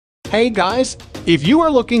Hey guys, if you are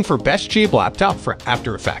looking for best cheap laptop for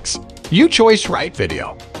After Effects, you chose right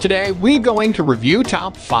video. Today we're going to review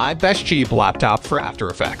top 5 best cheap laptop for After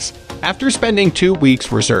Effects. After spending 2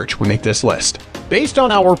 weeks research, we make this list based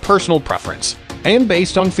on our personal preference and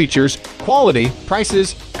based on features, quality,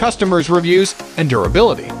 prices, customers' reviews, and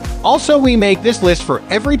durability. Also, we make this list for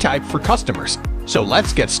every type for customers. So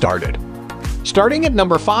let's get started. Starting at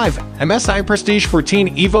number 5, MSI Prestige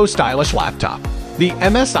 14 Evo Stylish Laptop. The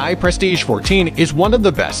MSI Prestige 14 is one of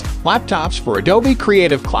the best laptops for Adobe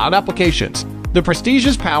Creative Cloud applications. The Prestige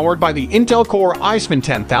is powered by the Intel Core i7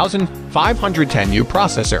 10510U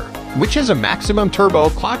processor, which has a maximum turbo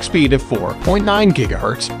clock speed of 4.9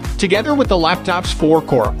 GHz. Together with the laptop's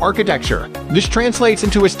 4-core architecture, this translates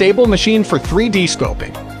into a stable machine for 3D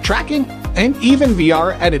scoping, tracking, and even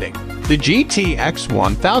VR editing. The GTX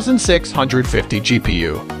 1650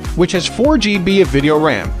 GPU, which has 4 GB of video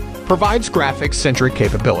RAM, provides graphics-centric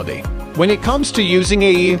capability. When it comes to using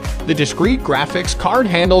AE, the discrete graphics card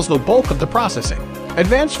handles the bulk of the processing.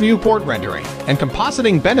 Advanced viewport rendering and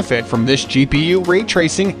compositing benefit from this GPU ray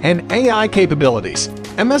tracing and AI capabilities.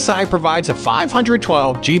 MSI provides a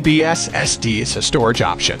 512 GB SSD as a storage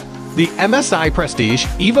option. The MSI Prestige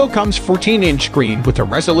Evo comes 14-inch screen with a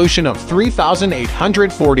resolution of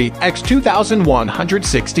 3840 x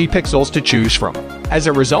 2160 pixels to choose from. As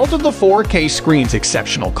a result of the 4K screen's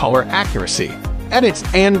exceptional color accuracy, edits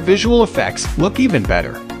and visual effects look even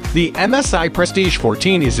better. The MSI Prestige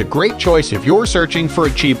 14 is a great choice if you're searching for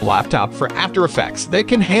a cheap laptop for After Effects that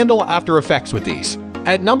can handle After Effects with ease.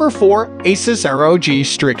 At number 4, Asus ROG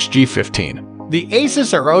Strix G15. The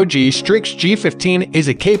Asus ROG Strix G15 is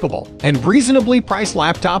a capable and reasonably priced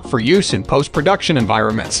laptop for use in post-production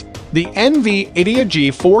environments. The NVIDIA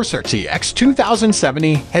GeForce RTX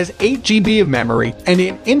 2070 has 8 GB of memory and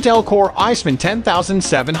an Intel Core i7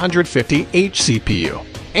 10750H CPU.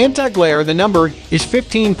 Anti-glare, the number is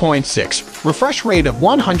 15.6, refresh rate of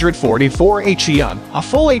 144 Hz on a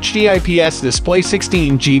full HD IPS display,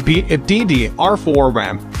 16 GB of DDR4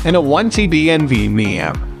 RAM, and a 1 TB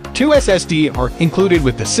NVMe. 2 SSD are included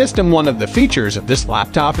with the system. One of the features of this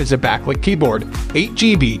laptop is a backlit keyboard. 8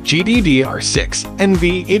 GB GDDR6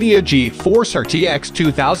 NVIDIA GeForce RTX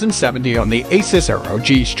 2070 on the Asus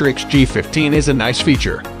ROG Strix G15 is a nice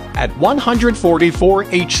feature. At 144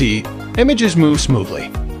 Hz, images move smoothly.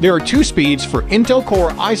 There are 2 speeds for Intel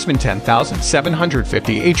Core i7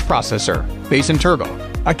 10750H processor, base and turbo.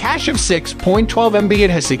 A cache of 6.12 MB. It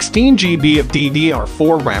has 16 GB of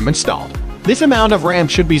DDR4 RAM installed. This amount of RAM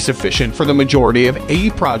should be sufficient for the majority of AE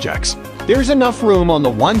projects. There's enough room on the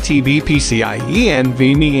 1 TB PCIe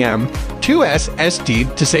NVMe 2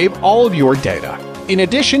 SSD to save all of your data. In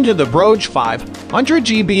addition to the Broj 500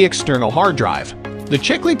 GB external hard drive, the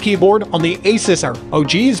chiclet keyboard on the Asus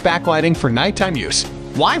ROG is backlighting for nighttime use.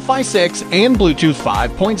 Wi-Fi 6 and Bluetooth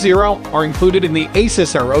 5.0 are included in the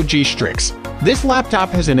Asus ROG Strix. This laptop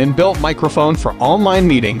has an inbuilt microphone for online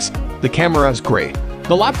meetings. The camera is great.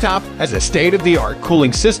 The laptop has a state-of-the-art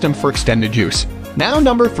cooling system for extended use. Now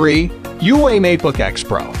number 3, UA MacBook X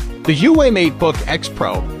Pro. The UA MacBook X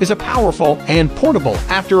Pro is a powerful and portable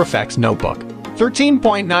After Effects notebook.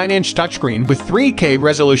 13.9-inch touchscreen with 3K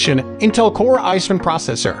resolution Intel Core i7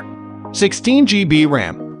 processor, 16 GB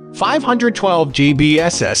RAM, 512 GB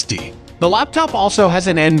SSD. The laptop also has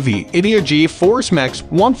an NVIDIA GeForce Max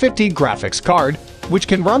 150 graphics card, which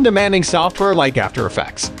can run demanding software like After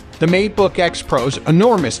Effects. The MacBook X Pro's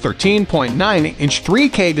enormous 13.9-inch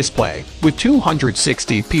 3K display with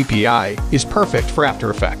 260 ppi is perfect for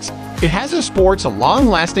After Effects. It sports a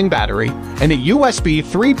long-lasting battery and a USB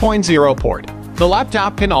 3.0 port. The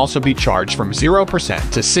laptop can also be charged from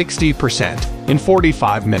 0% to 60% in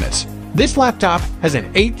 45 minutes. This laptop has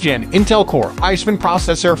an 8th Gen Intel Core i7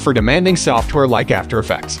 processor for demanding software like After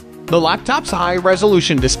Effects. The laptop's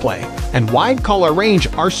high-resolution display and wide color range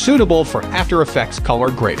are suitable for After Effects color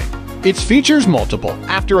grading. It features multiple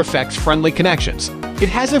After Effects-friendly connections. It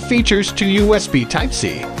has features 2 USB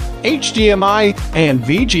Type-C, HDMI, and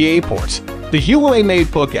VGA ports. The UA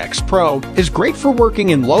MacBook X Pro is great for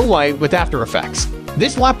working in low light with After Effects.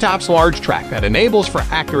 This laptop's large trackpad enables for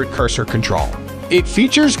accurate cursor control. It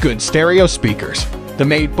features good stereo speakers. The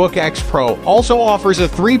MacBook X Pro also offers a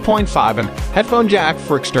 3.5mm headphone jack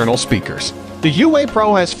for external speakers. The UA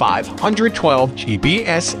Pro has 512 GB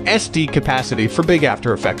SSD capacity for big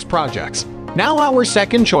After Effects projects. Now our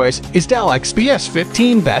second choice is Dell XPS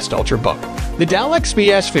 15 Best Ultrabook. The Dell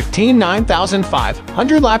XPS 15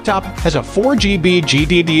 9500 laptop has a 4 GB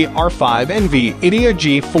GDDR5 NVIDIA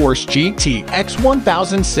GeForce GTX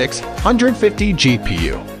 1650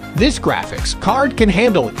 GPU. This graphics card can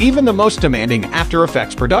handle even the most demanding After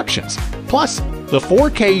Effects productions. Plus, The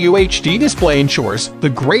 4K UHD display ensures the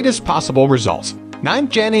greatest possible results. 9th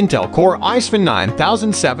Gen Intel Core i7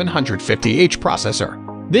 9750H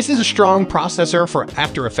processor. This is a strong processor for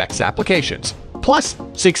After Effects applications. Plus,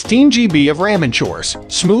 16 GB of RAM ensures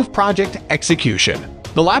smooth project execution.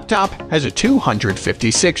 The laptop has a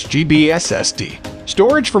 256 GB SSD,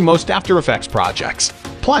 storage for most After Effects projects.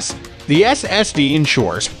 Plus, the SSD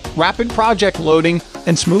ensures rapid project loading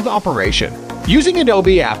and smooth operation. Using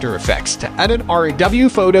Adobe After Effects to edit RAW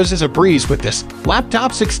photos is a breeze with this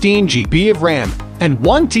laptop. 16 GB of RAM and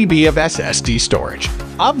 1 TB of SSD storage.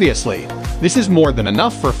 Obviously, this is more than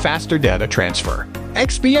enough for faster data transfer.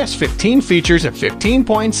 XPS 15 features a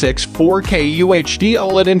 15.6 4K UHD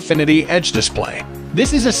OLED Infinity Edge display.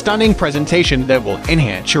 This is a stunning presentation that will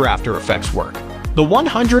enhance your After Effects work. The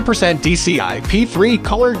 100% DCI P3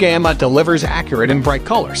 color gamut delivers accurate and bright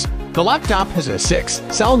colors. The laptop has a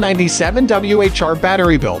 6-cell 97WH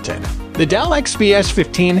battery built in. The Dell XPS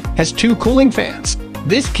 15 has 2 cooling fans.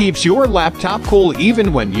 This keeps your laptop cool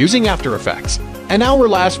even when using After Effects. And our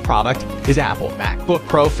last product is Apple MacBook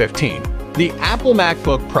Pro 15. The Apple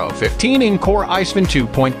MacBook Pro 15 in Core i7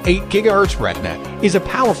 2.8 GHz Retina is a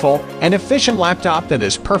powerful and efficient laptop that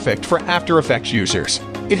is perfect for After Effects users.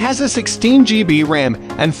 It has a 16 GB RAM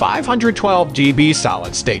and 512 GB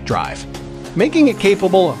solid-state drive, making it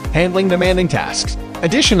capable of handling demanding tasks.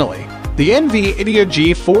 Additionally, the NVIDIA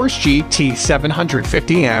GeForce GT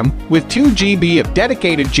 750M with 2 GB of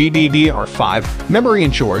dedicated GDDR5 memory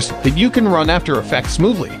ensures that you can run After Effects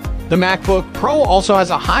smoothly. The MacBook Pro also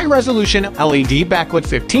has a high-resolution LED backlit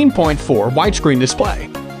 15.4 widescreen display,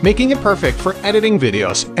 making it perfect for editing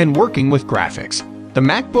videos and working with graphics. The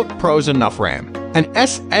MacBook Pro's enough RAM and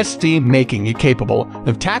SSD making it capable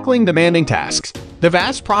of tackling demanding tasks. The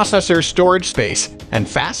vast processor storage space and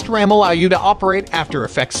fast RAM allow you to operate After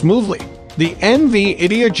Effects smoothly. The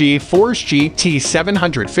NVIDIA GeForce GT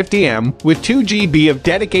 750M with 2 GB of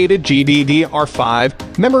dedicated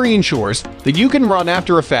GDDR5 memory ensures that you can run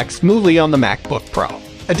After Effects smoothly on the MacBook Pro.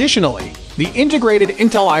 Additionally, the integrated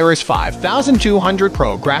Intel Iris 5200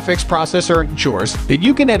 Pro graphics processor ensures that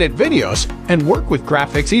you can edit videos and work with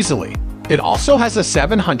graphics easily. It also has a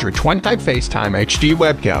 720 type FaceTime HD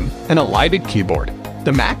webcam and a lighted keyboard.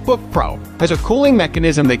 The MacBook Pro has a cooling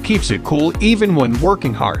mechanism that keeps it cool even when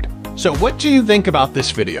working hard. So what do you think about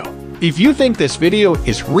this video? If you think this video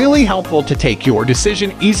is really helpful to take your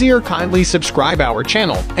decision easier, kindly subscribe our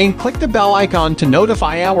channel and click the bell icon to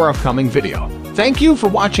notify our upcoming video. Thank you for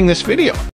watching this video.